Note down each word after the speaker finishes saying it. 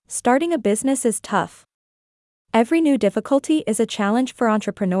Starting a business is tough. Every new difficulty is a challenge for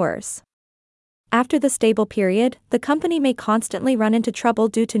entrepreneurs. After the stable period, the company may constantly run into trouble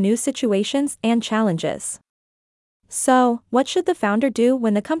due to new situations and challenges. So, what should the founder do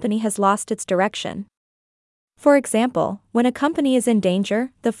when the company has lost its direction? For example, when a company is in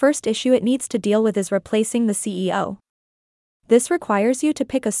danger, the first issue it needs to deal with is replacing the CEO. This requires you to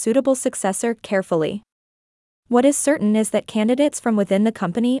pick a suitable successor carefully. What is certain is that candidates from within the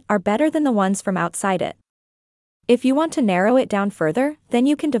company are better than the ones from outside it. If you want to narrow it down further, then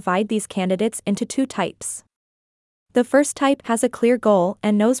you can divide these candidates into two types. The first type has a clear goal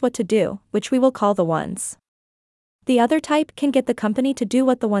and knows what to do, which we will call the ones. The other type can get the company to do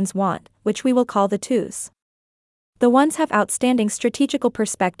what the ones want, which we will call the twos. The ones have outstanding strategical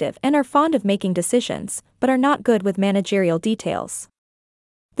perspective and are fond of making decisions, but are not good with managerial details.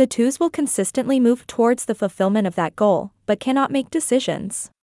 The twos will consistently move towards the fulfillment of that goal, but cannot make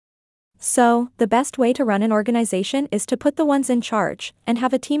decisions. So, the best way to run an organization is to put the ones in charge, and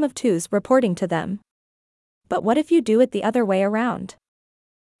have a team of twos reporting to them. But what if you do it the other way around?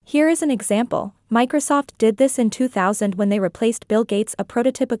 Here is an example. Microsoft did this in 2000 when they replaced Bill Gates, a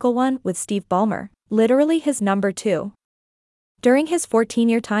prototypical one, with Steve Ballmer, literally his number two. During his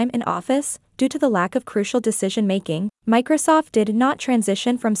 14-year time in office, due to the lack of crucial decision-making, Microsoft did not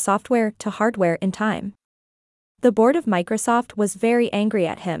transition from software to hardware in time. The board of Microsoft was very angry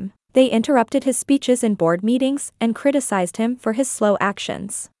at him. They interrupted his speeches in board meetings and criticized him for his slow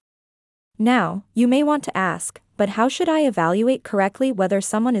actions. Now, you may want to ask, but how should I evaluate correctly whether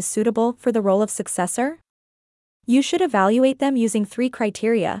someone is suitable for the role of successor? You should evaluate them using 3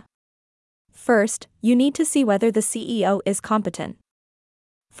 criteria. First, you need to see whether the CEO is competent.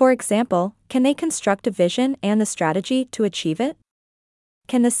 For example, can they construct a vision and the strategy to achieve it?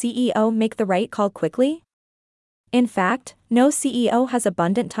 Can the CEO make the right call quickly? In fact, no CEO has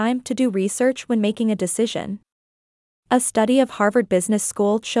abundant time to do research when making a decision. A study of Harvard Business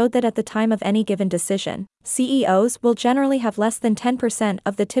School showed that at the time of any given decision, CEOs will generally have less than 10%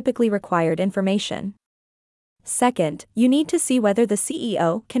 of the typically required information. Second, you need to see whether the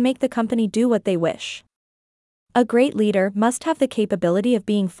CEO can make the company do what they wish. A great leader must have the capability of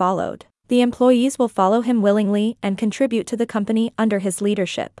being followed. The employees will follow him willingly and contribute to the company under his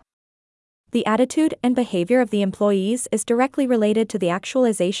leadership. The attitude and behavior of the employees is directly related to the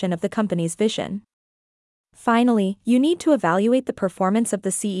actualization of the company's vision. Finally, you need to evaluate the performance of the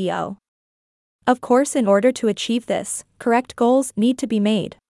CEO. Of course, in order to achieve this, correct goals need to be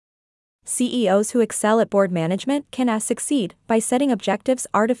made. CEOs who excel at board management can succeed by setting objectives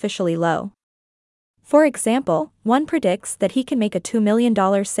artificially low. For example, one predicts that he can make a $2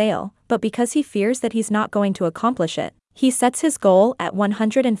 million sale, but because he fears that he's not going to accomplish it, he sets his goal at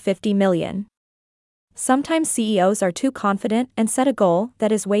 $150 million. Sometimes CEOs are too confident and set a goal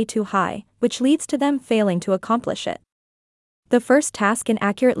that is way too high, which leads to them failing to accomplish it. The first task in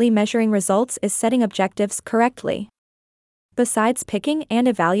accurately measuring results is setting objectives correctly. Besides picking and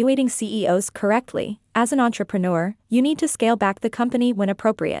evaluating CEOs correctly, as an entrepreneur, you need to scale back the company when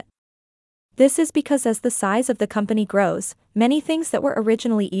appropriate. This is because as the size of the company grows, many things that were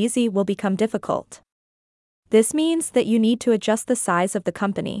originally easy will become difficult. This means that you need to adjust the size of the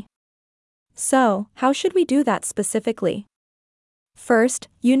company. So, how should we do that specifically? First,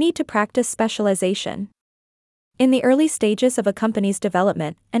 you need to practice specialization. In the early stages of a company's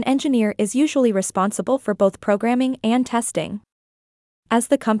development, an engineer is usually responsible for both programming and testing. As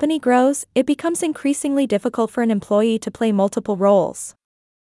the company grows, it becomes increasingly difficult for an employee to play multiple roles.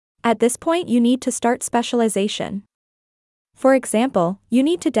 At this point, you need to start specialization. For example, you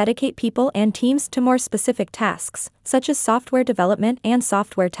need to dedicate people and teams to more specific tasks, such as software development and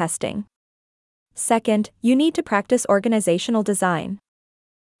software testing. Second, you need to practice organizational design.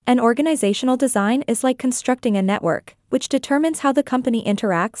 An organizational design is like constructing a network, which determines how the company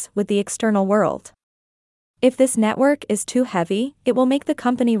interacts with the external world. If this network is too heavy, it will make the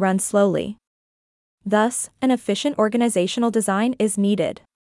company run slowly. Thus, an efficient organizational design is needed.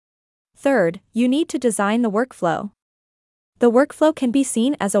 Third, you need to design the workflow. The workflow can be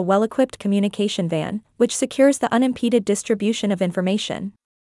seen as a well-equipped communication van, which secures the unimpeded distribution of information.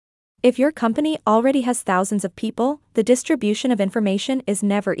 If your company already has thousands of people, the distribution of information is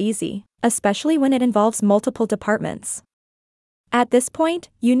never easy, especially when it involves multiple departments. At this point,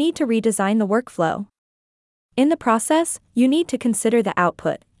 you need to redesign the workflow. In the process, you need to consider the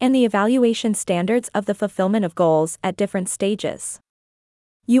output and the evaluation standards of the fulfillment of goals at different stages.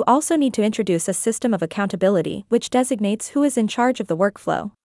 You also need to introduce a system of accountability which designates who is in charge of the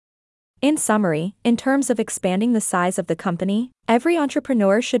workflow. In summary, in terms of expanding the size of the company, every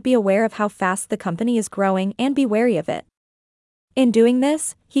entrepreneur should be aware of how fast the company is growing and be wary of it. In doing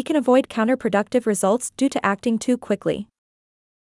this, he can avoid counterproductive results due to acting too quickly.